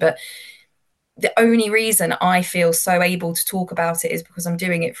to me. But the only reason I feel so able to talk about it is because I'm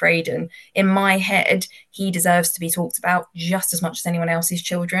doing it for Aidan. In my head, he deserves to be talked about just as much as anyone else's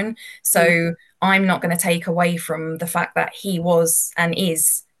children. So I'm not going to take away from the fact that he was and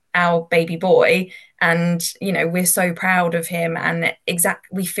is our baby boy. And, we're so proud of him, and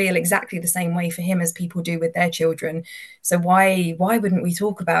we feel exactly the same way for him as people do with their children. So why wouldn't we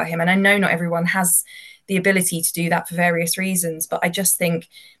talk about him? And I know not everyone has the ability to do that for various reasons, but I just think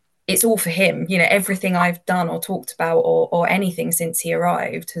it's all for him. Everything I've done or talked about or anything since he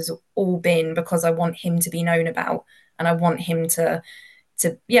arrived has all been because I want him to be known about, and I want him to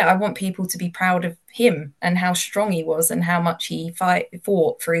I want people to be proud of him and how strong he was and how much he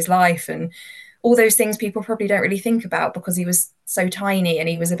fought for his life and all those things people probably don't really think about because he was so tiny and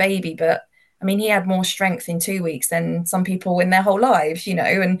he was a baby. But I mean, he had more strength in 2 weeks than some people in their whole lives,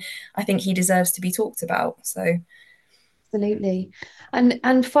 and I think he deserves to be talked about. So Absolutely.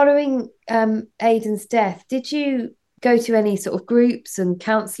 And following Aidan's death, did you go to any sort of groups and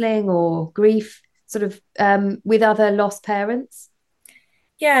counselling or grief sort of with other lost parents?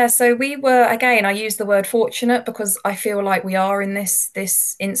 yeah, so we were, again, I use the word fortunate because I feel like we are in this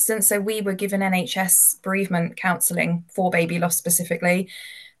instance. So we were given NHS bereavement counselling for baby loss specifically.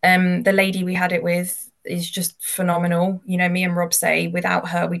 The lady we had it with is just phenomenal. Me and Rob say without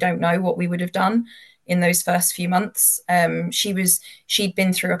her, we don't know what we would have done in those first few months. She'd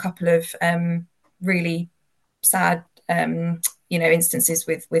been through a couple of really sad instances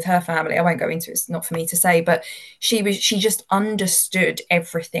with her family. I won't go into it, it's not for me to say, but she just understood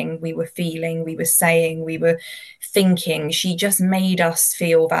everything we were feeling, we were saying, we were thinking. She just made us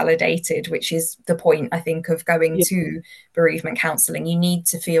feel validated, which is the point, I think, of going to bereavement counselling. You need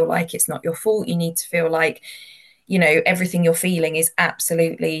to feel like it's not your fault. You need to feel like everything you're feeling is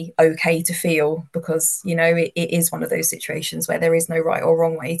absolutely okay to feel, because it is one of those situations where there is no right or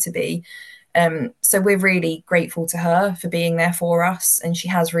wrong way to be. So we're really grateful to her for being there for us, and she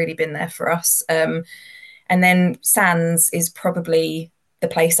has really been there for us. And then SANS is probably the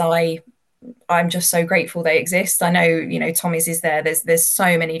place I'm just so grateful they exist. I know, Tommy's is there. There's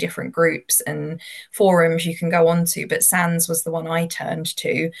so many different groups and forums you can go on to, but SANS was the one I turned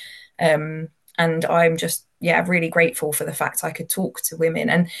to. And I'm just, really grateful for the fact I could talk to women.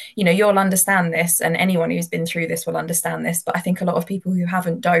 And, you'll understand this, and anyone who's been through this will understand this. But I think a lot of people who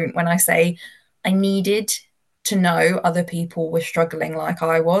haven't don't, when I say I needed to know other people were struggling like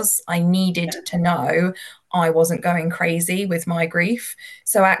I was. I needed to know I wasn't going crazy with my grief.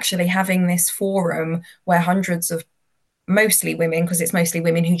 So actually having this forum where hundreds of mostly women, because it's mostly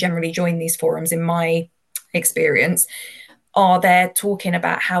women who generally join these forums in my experience, are there talking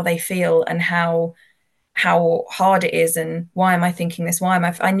about how they feel and how hard it is, and why am I thinking this?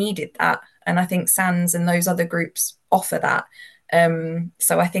 I needed that. And I think SANS and those other groups offer that.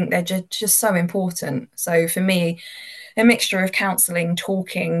 So I think they're just so important. So for me, a mixture of counselling,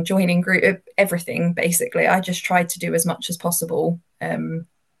 talking, joining group, everything, basically. I just tried to do as much as possible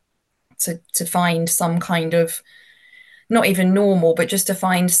to find some kind of, not even normal, but just to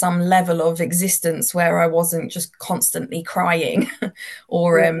find some level of existence where I wasn't just constantly crying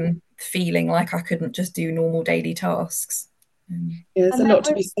or feeling like I couldn't just do normal daily tasks. There's a lot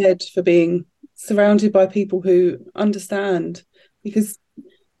to be said for being surrounded by people who understand, because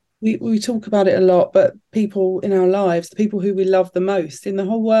we talk about it a lot, but people in our lives, the people who we love the most in the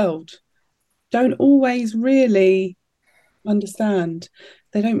whole world, don't always really understand.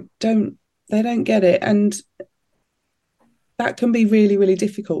 They don't get it. And that can be really, really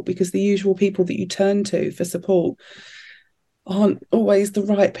difficult, because the usual people that you turn to for support aren't always the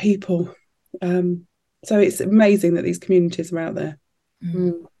right people. So it's amazing that these communities are out there.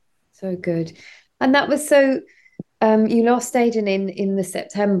 So good. And that was so, you lost Aidan in the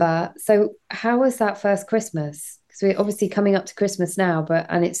September. So how was that first Christmas? Because we're obviously coming up to Christmas now,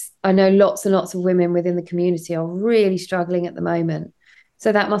 I know lots and lots of women within the community are really struggling at the moment.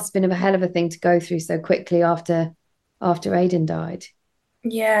 So that must have been a hell of a thing to go through so quickly after Aidan died.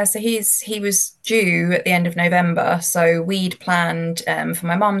 Yeah, so he was due at the end of November. So we'd planned for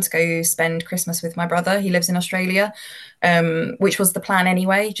my mum to go spend Christmas with my brother. He lives in Australia, which was the plan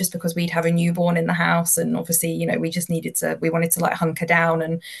anyway, just because we'd have a newborn in the house. And obviously, we wanted to like hunker down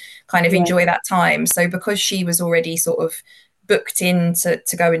and kind of enjoy that time. So because she was already sort of booked in to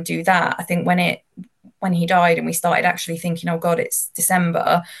go and do that, I think when he died and we started actually thinking, oh God, it's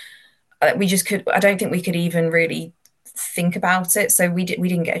December, I don't think we could even really think about it. So we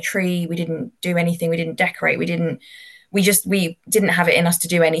didn't get a tree, we didn't do anything, we didn't decorate, we didn't have it in us to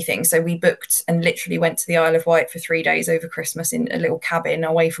do anything. So we booked and literally went to the Isle of Wight for 3 days over Christmas in a little cabin,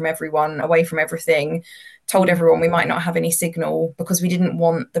 away from everyone, away from everything. Told everyone we might not have any signal, because we didn't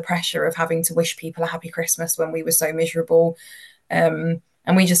want the pressure of having to wish people a happy Christmas when we were so miserable. And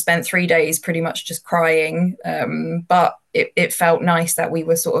we just spent 3 days pretty much just crying. But it felt nice that we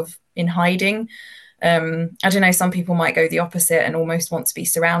were sort of in hiding. I don't know, some people might go the opposite and almost want to be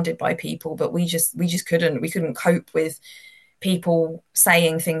surrounded by people, but we just couldn't cope with people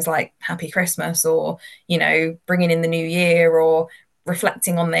saying things like happy Christmas, or bringing in the new year, or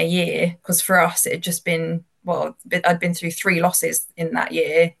reflecting on their year. Because for us it had just been, I'd been through 3 losses in that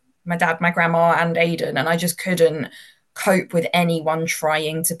year, my dad, my grandma and Aidan, and I just couldn't cope with anyone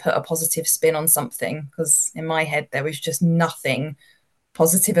trying to put a positive spin on something, because in my head there was just nothing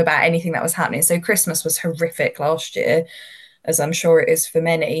positive about anything that was happening. So Christmas was horrific last year. as I'm sure it is for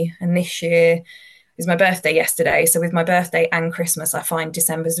many. And this year is my birthday yesterday. So with my birthday and Christmas, I find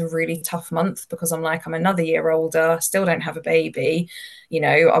December's a really tough month because I'm another year older, still don't have a baby.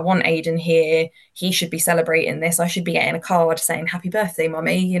 I want Aidan here. He should be celebrating this. I should be getting a card saying happy birthday,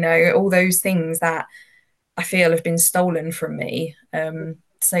 mummy. All those things that I feel have been stolen from me.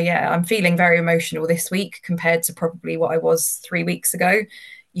 So yeah, I'm feeling very emotional this week compared to probably what I was 3 weeks ago.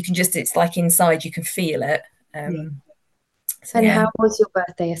 It's like inside, you can feel it. So And yeah. how was your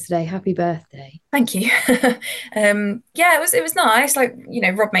birthday yesterday? Happy birthday. Thank you. Yeah, it was nice. Like,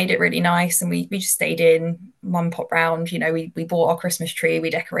 Rob made it really nice and we just stayed in, mum popped round, we bought our Christmas tree,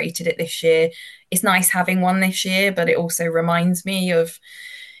 we decorated it this year. It's nice having one this year, but it also reminds me of,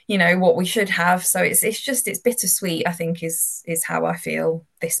 what we should have. So it's bittersweet, I think is how I feel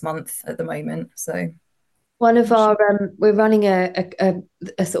this month at the moment. So One of our we're running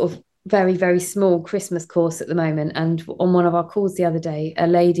a sort of very, very small Christmas course at the moment. And on one of our calls the other day, a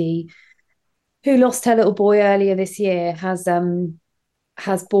lady who lost her little boy earlier this year has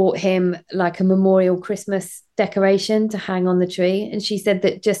bought him like a memorial Christmas decoration to hang on the tree. And she said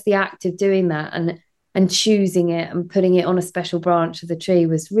that just the act of doing that and choosing it and putting it on a special branch of the tree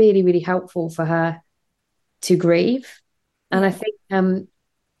was really, really helpful for her to grieve. And I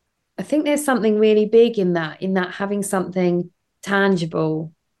think there's something really big in that having something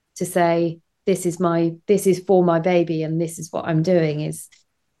tangible to say, this is for my baby and this is what I'm doing is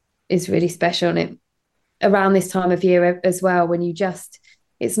really special. And it around this time of year as well, when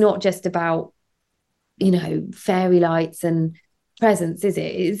it's not just about, fairy lights and presents, is it?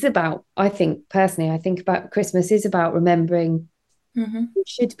 It's about, I think about Christmas is about remembering who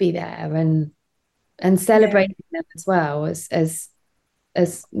should be there and celebrating them as well as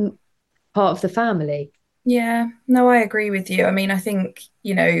part of the family. Yeah, no, I agree with you. I mean, I think,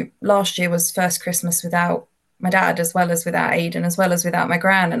 last year was first Christmas without my dad, as well as without Aidan, as well as without my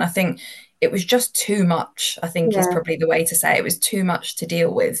gran. And I think it was just too much, I think is probably the way to say it. It was too much to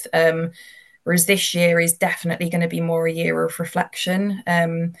deal with. Whereas this year is definitely going to be more a year of reflection. I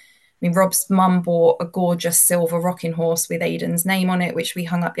mean, Rob's mum bought a gorgeous silver rocking horse with Aidan's name on it, which we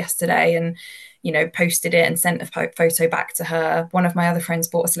hung up yesterday and, posted it and sent a photo back to her. One of my other friends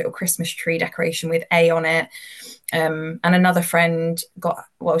bought us a little Christmas tree decoration with A on it. And another friend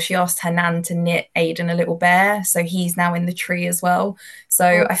she asked her nan to knit Aidan a little bear. So he's now in the tree as well.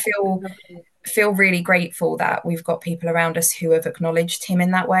 So I feel really grateful that we've got people around us who have acknowledged him in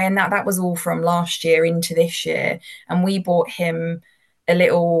that way. And that was all from last year into this year. And we bought him a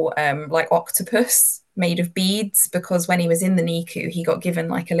little like octopus made of beads because when he was in the NICU, he got given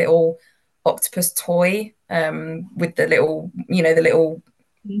like a little octopus toy with the little, the little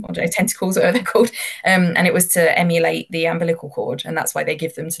I don't know, tentacles, or they're called, and it was to emulate the umbilical cord, and that's why they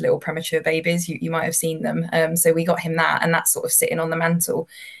give them to little premature babies. You might have seen them. So we got him that, and that's sort of sitting on the mantle.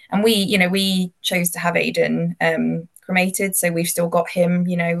 And we chose to have Aidan cremated, so we've still got him.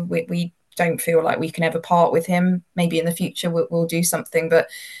 We don't feel like we can ever part with him. Maybe in the future we'll do something, but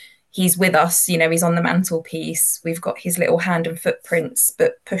he's with us, he's on the mantelpiece. We've got his little hand and footprints,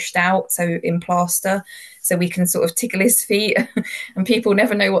 but pushed out, so in plaster, so we can sort of tickle his feet. And people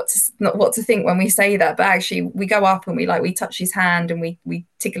never know what to think when we say that, but actually we go up and we touch his hand and we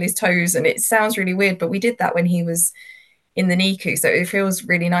tickle his toes, and it sounds really weird, but we did that when he was in the NICU, so it feels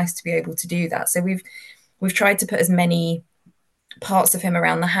really nice to be able to do that. So we've tried to put as many parts of him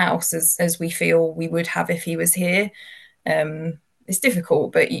around the house as we feel we would have if he was here. It's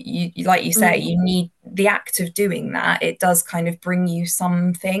difficult, but you like you say, you need the act of doing that. It does kind of bring you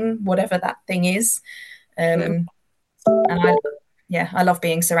something, whatever that thing is. And I love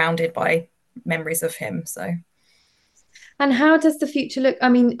being surrounded by memories of him. So. And how does the future look? I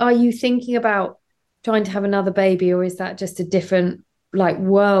mean, are you thinking about trying to have another baby, or is that just a different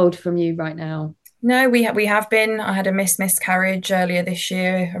world from you right now? No, we have been. I had a miscarriage earlier this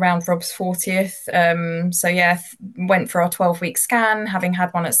year around Rob's 40th. So yeah, went for our 12-week scan. Having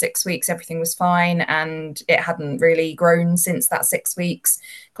had one at 6 weeks, everything was fine, and it hadn't really grown since that 6 weeks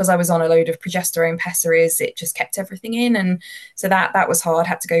because I was on a load of progesterone pessaries. It just kept everything in, and so that was hard.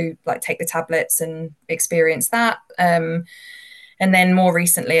 Had to go take the tablets and experience that. And then more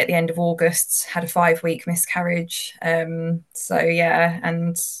recently, at the end of August, had a 5-week miscarriage. So yeah,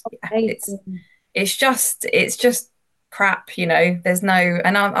 and it's just crap, there's no,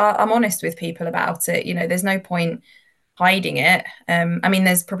 and I'm honest with people about it, there's no point hiding it. I mean,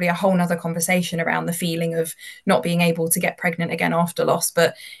 there's probably a whole nother conversation around the feeling of not being able to get pregnant again after loss,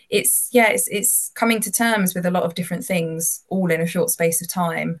 but it's coming to terms with a lot of different things all in a short space of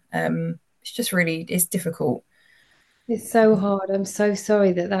time. It's just really, it's difficult. It's so hard. I'm so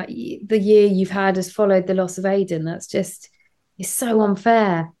sorry that the year you've had has followed the loss of Aidan. That's just, It's so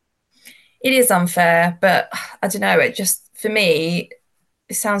unfair. It is unfair, but I don't know. It just, for me,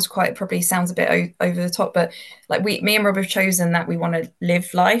 it probably sounds a bit over the top, but like me and Rob have chosen that we want to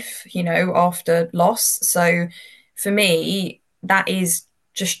live life, after loss. So for me, that is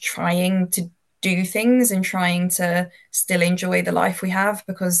just trying to do things and trying to still enjoy the life we have.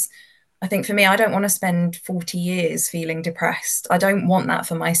 Because I think for me, I don't want to spend 40 years feeling depressed. I don't want that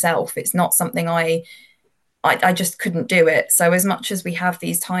for myself. It's not something I just couldn't do it. So as much as we have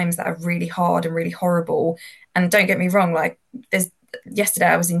these times that are really hard and really horrible, and don't get me wrong, like yesterday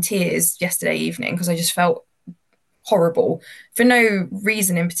I was in tears yesterday evening because I just felt horrible for no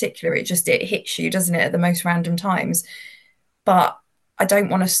reason in particular. It hits you, doesn't it, at the most random times. But I don't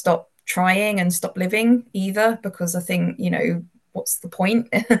want to stop trying and stop living either, because I think, what's the point?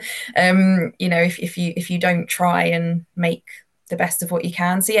 If you don't try and make the best of what you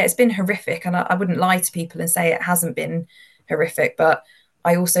can. So yeah, it's been horrific, and I wouldn't lie to people and say it hasn't been horrific, but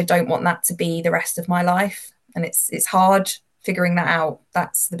I also don't want that to be the rest of my life. And it's hard figuring that out.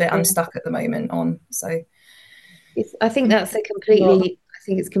 That's the bit I'm stuck at the moment on. So I think I think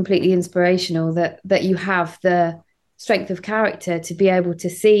it's completely inspirational that you have the strength of character to be able to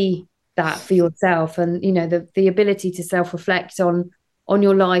see that for yourself, and the ability to self-reflect on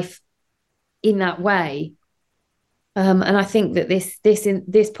your life in that way. And I think that this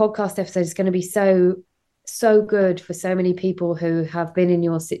podcast episode is going to be so good for so many people who have been in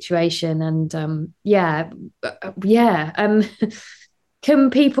your situation. And do you have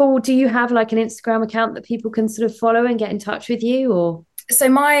like an Instagram account that people can sort of follow and get in touch with you? Or so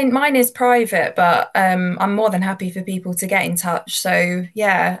mine is private, but I'm more than happy for people to get in touch. So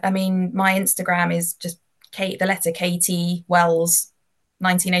yeah, I mean, my Instagram is just the letter KT Wells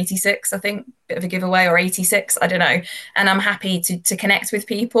 1986, I think, bit of a giveaway, or 86, I don't know. And I'm happy to connect with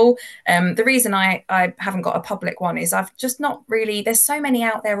people. The reason I haven't got a public one is I've just not really, there's so many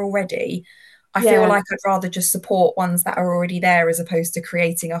out there already. I feel like I'd rather just support ones that are already there as opposed to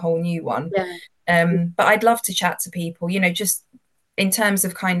creating a whole new one. But I'd love to chat to people, just in terms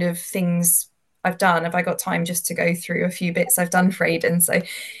of kind of things I've done. Have I got time just to go through a few bits I've done for Aidan? So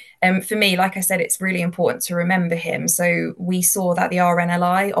for me, like I said, it's really important to remember him. So we saw that the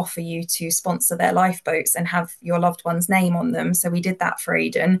RNLI offer you to sponsor their lifeboats and have your loved one's name on them. So we did that for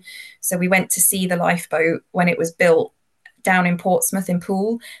Aidan. So we went to see the lifeboat when it was built down in Portsmouth in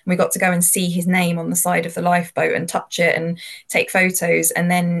Poole. And we got to go and see his name on the side of the lifeboat and touch it and take photos.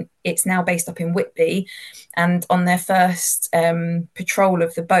 And then it's now based up in Whitby. And on their first patrol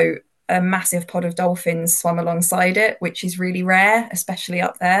of the boat, a massive pod of dolphins swam alongside it, which is really rare, especially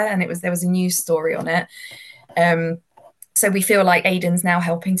up there. And there was a news story on it. So we feel like Aidan's now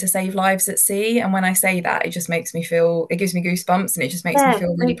helping to save lives at sea. And when I say that, it just makes me feel, it gives me goosebumps, and it just makes me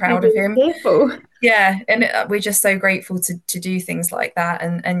feel really proud of him. Yeah. And we're just so grateful to do things like that.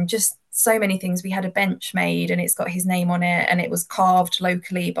 And just so many things. We had a bench made and it's got his name on it, and it was carved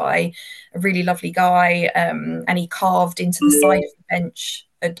locally by a really lovely guy. And he carved into the side of the bench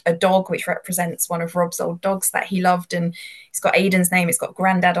a dog which represents one of Rob's old dogs that he loved, and it's got Aidan's name, it's got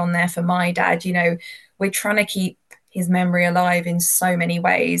Grandad on there for my dad. We're trying to keep his memory alive in so many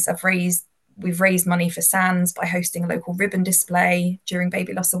ways. We've raised money for SANS by hosting a local ribbon display during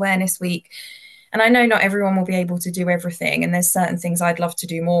Baby Loss Awareness Week. And I know not everyone will be able to do everything, and there's certain things I'd love to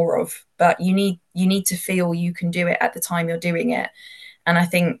do more of, but you need to feel you can do it at the time you're doing it. And I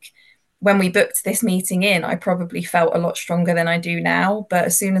think when we booked this meeting in, I probably felt a lot stronger than I do now. But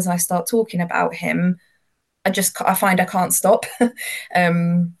as soon as I start talking about him, I find I can't stop.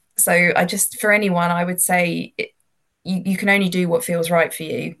 So for anyone, I would say you can only do what feels right for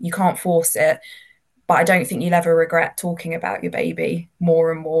you. You can't force it. But I don't think you'll ever regret talking about your baby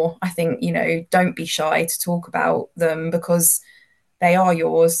more and more. I think, don't be shy to talk about them, because they are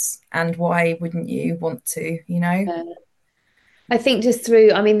yours. And why wouldn't you want to, I think just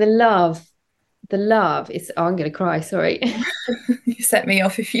through, I mean, the love is, I'm going to cry, sorry. You set me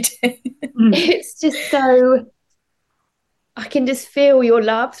off if you do. It's just so, I can just feel your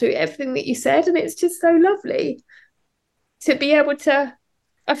love through everything that you said. And it's just so lovely to be able to,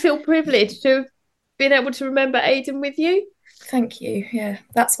 I feel privileged to have been able to remember Aidan with you. Thank you. Yeah,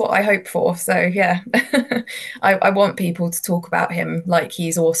 that's what I hope for. So yeah, I want people to talk about him like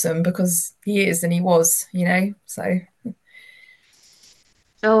he's awesome, because he is, and he was, so.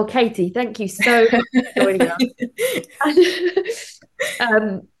 Oh, Katie, thank you so much for joining us.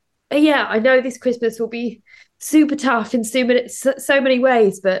 Yeah, I know this Christmas will be super tough in so many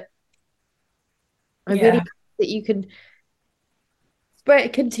ways, but I really hope that you can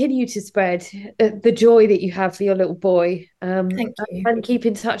continue to spread the joy that you have for your little boy. Thank you. And keep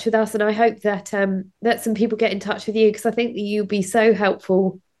in touch with us. And I hope that that some people get in touch with you, because I think that you'll be so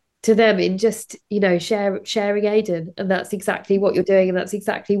helpful to them in just, sharing Aidan. And that's exactly what you're doing. And that's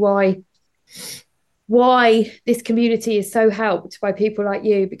exactly why this community is so helped by people like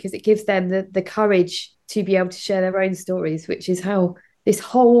you, because it gives them the courage to be able to share their own stories, which is how this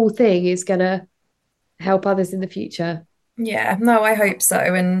whole thing is going to help others in the future. Yeah, no, I hope so.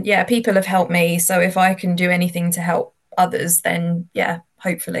 And yeah, people have helped me. So if I can do anything to help others, then yeah,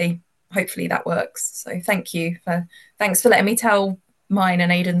 hopefully that works. So thanks for letting me tell mine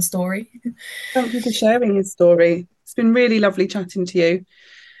and Aidan's story. Thank you for sharing his story. It's been really lovely chatting to you.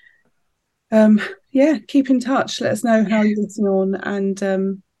 Yeah, keep in touch. Let us know how you're getting on.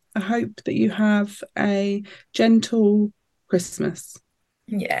 And I hope that you have a gentle Christmas.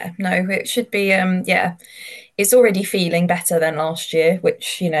 Yeah, no, it should be, it's already feeling better than last year,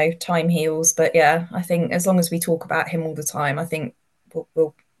 which, time heals. But yeah, I think as long as we talk about him all the time, I think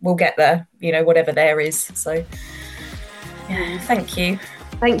we'll get there, whatever there is. So yeah, thank you.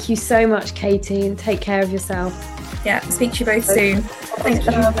 Thank you so much, Katie, and take care of yourself. Yeah, speak to you both soon. Thank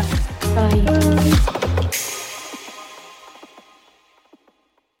you. Bye. Bye.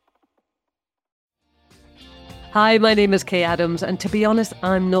 Hi, my name is Kay Adams, and to be honest,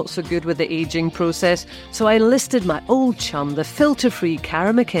 I'm not so good with the ageing process, so I enlisted my old chum, the filter-free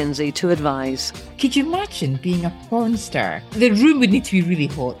Cara McKenzie, to advise. Could you imagine being a porn star? The room would need to be really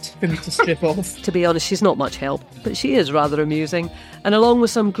hot for me to strip off. To be honest, she's not much help, but she is rather amusing. And along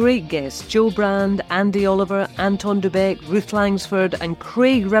with some great guests, Joe Brand, Andy Oliver, Anton Dubeck, Ruth Langsford and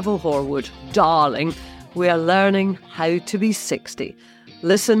Craig Revel-Horwood, darling, we are learning how to be 60.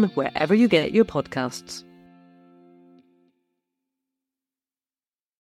 Listen wherever you get your podcasts.